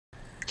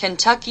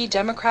Kentucky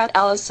Democrat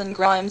Alison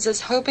Grimes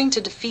is hoping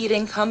to defeat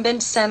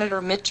incumbent Senator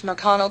Mitch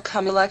McConnell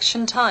come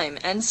election time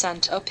and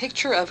sent a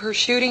picture of her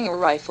shooting a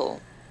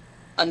rifle.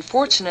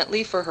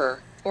 Unfortunately for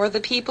her, or the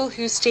people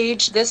who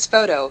staged this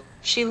photo,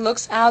 she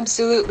looks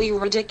absolutely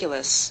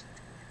ridiculous.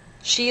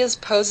 She is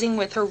posing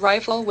with her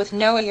rifle with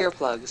no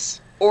earplugs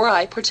or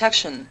eye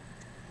protection.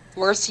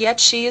 Worse yet,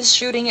 she is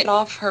shooting it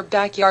off her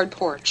backyard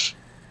porch.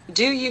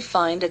 Do you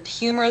find it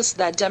humorous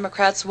that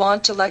Democrats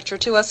want to lecture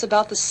to us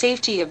about the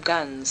safety of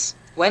guns,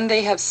 when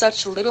they have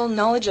such little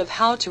knowledge of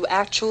how to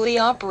actually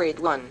operate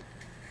one?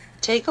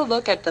 Take a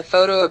look at the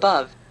photo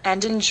above,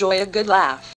 and enjoy a good laugh.